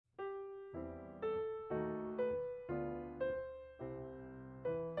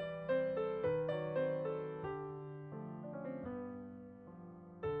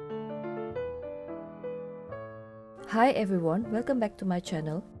Hi everyone, welcome back to my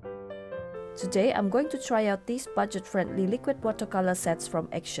channel. Today I'm going to try out these budget-friendly liquid watercolor sets from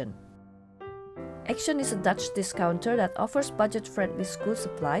Action. Action is a Dutch discounter that offers budget-friendly school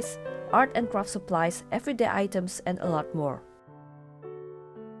supplies, art and craft supplies, everyday items and a lot more.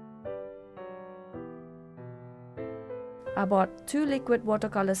 I bought 2 liquid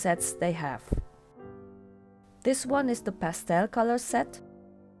watercolor sets they have. This one is the pastel color set.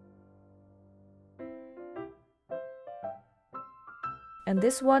 And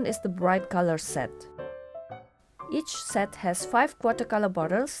this one is the bright color set. Each set has 5 watercolor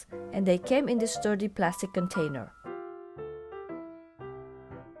bottles and they came in this sturdy plastic container.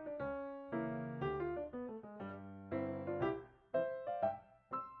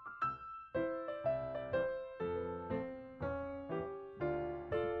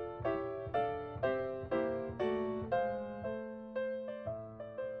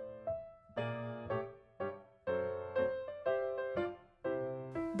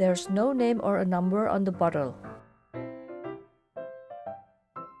 There's no name or a number on the bottle.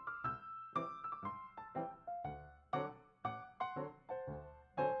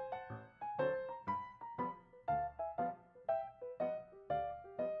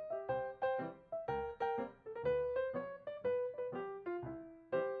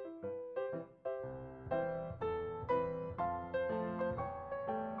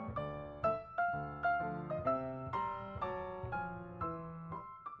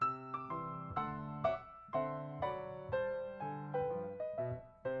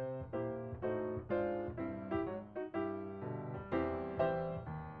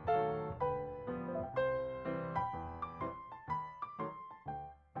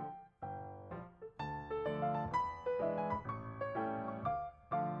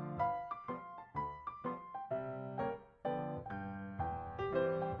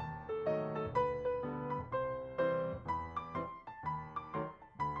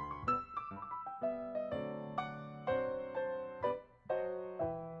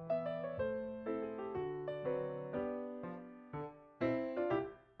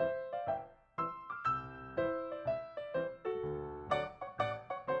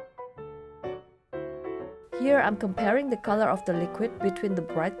 Here I'm comparing the color of the liquid between the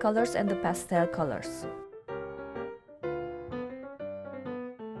bright colors and the pastel colors.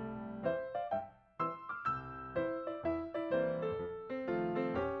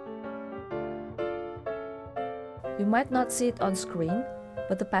 You might not see it on screen,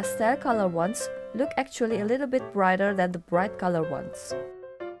 but the pastel color ones look actually a little bit brighter than the bright color ones.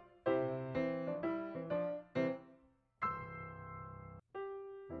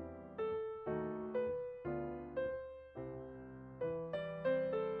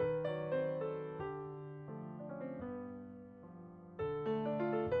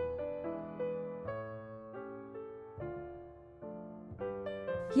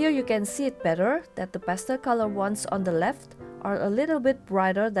 Here you can see it better that the pastel color ones on the left are a little bit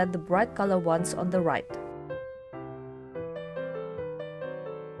brighter than the bright color ones on the right.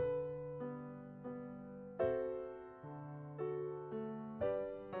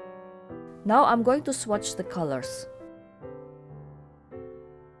 Now I'm going to swatch the colors.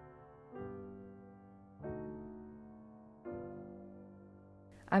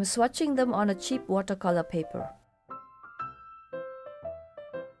 I'm swatching them on a cheap watercolor paper.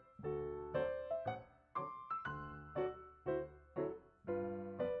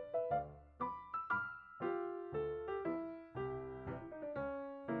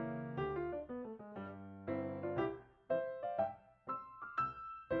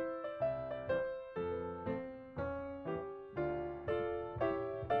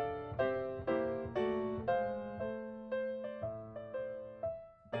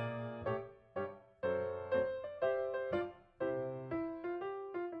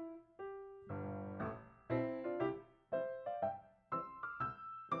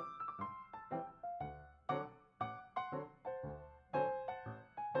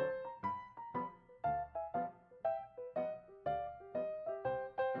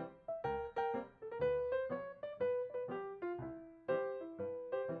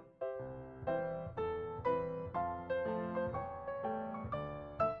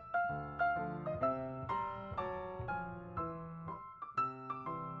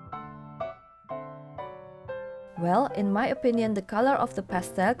 Well, in my opinion, the color of the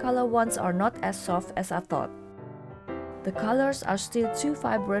pastel color ones are not as soft as I thought. The colors are still too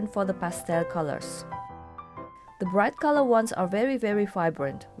vibrant for the pastel colors. The bright color ones are very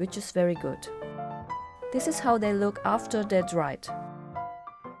vibrant, which is very good. This is how they look after they're dried.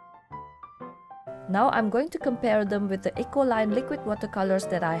 Now I'm going to compare them with the Ecoline liquid watercolors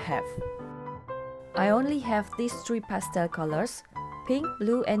that I have. I only have these three pastel colors, pink,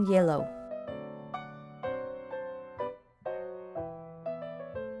 blue and yellow.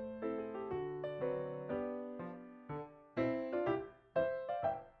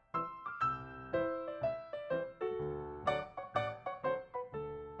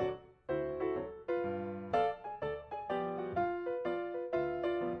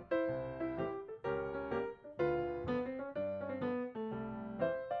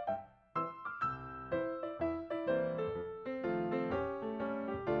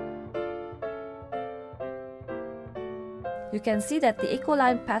 You can see that the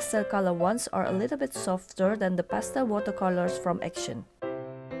Ecoline pastel color ones are a little bit softer than the pastel watercolors from Action.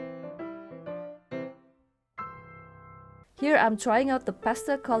 Here I'm trying out the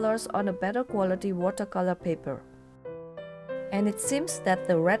pastel colors on a better quality watercolor paper. And it seems that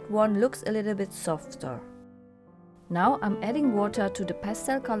the red one looks a little bit softer. Now I'm adding water to the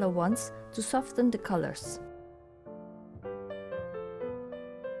pastel color ones to soften the colors.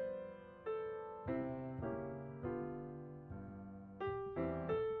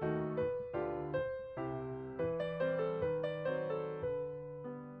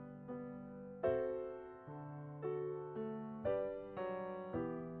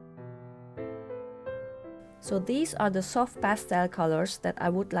 So these are the soft pastel colors that I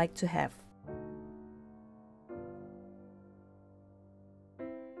would like to have.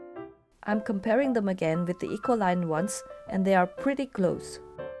 I'm comparing them again with the Ecoline ones and they are pretty close.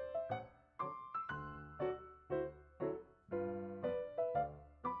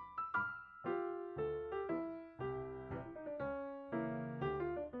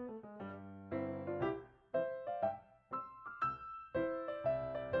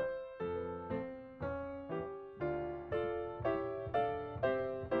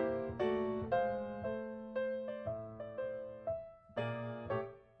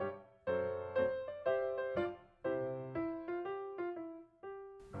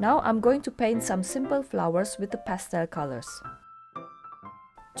 Now I'm going to paint some simple flowers with the pastel colors.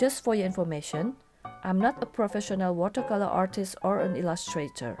 Just for your information, I'm not a professional watercolor artist or an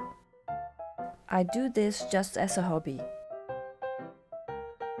illustrator. I do this just as a hobby.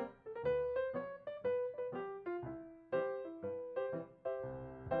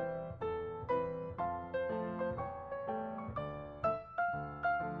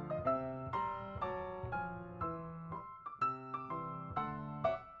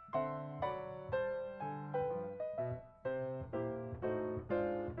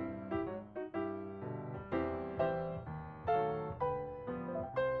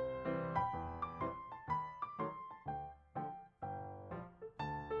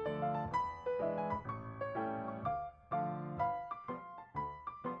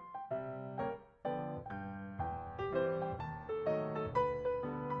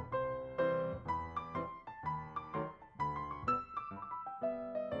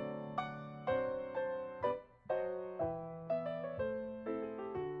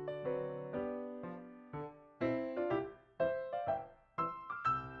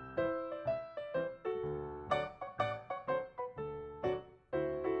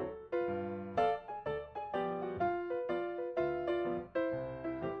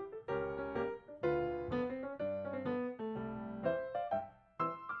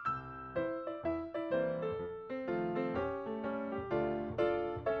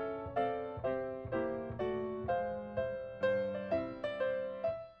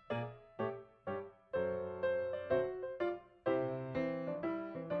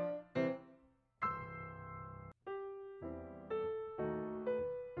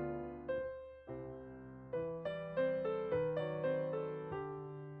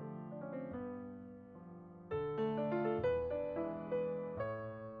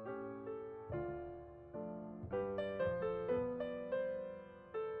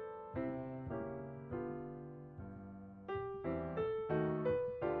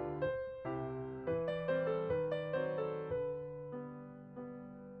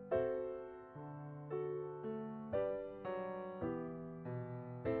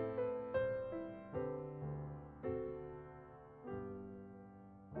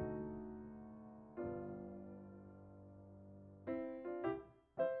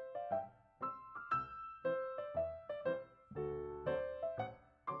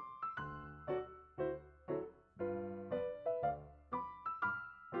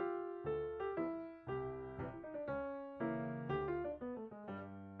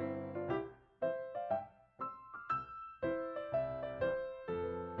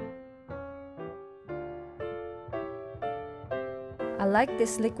 I like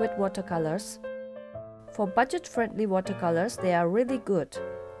these liquid watercolors. For budget-friendly watercolors, they are really good.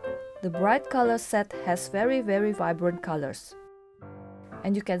 The bright color set has very vibrant colors.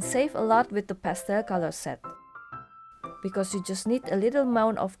 And you can save a lot with the pastel color set, because you just need a little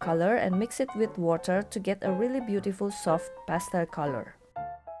amount of color and mix it with water to get a really beautiful soft pastel color.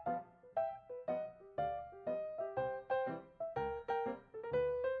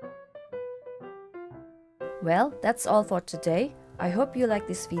 Well, that's all for today. I hope you like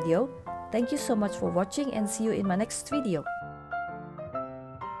this video. Thank you so much for watching and see you in my next video.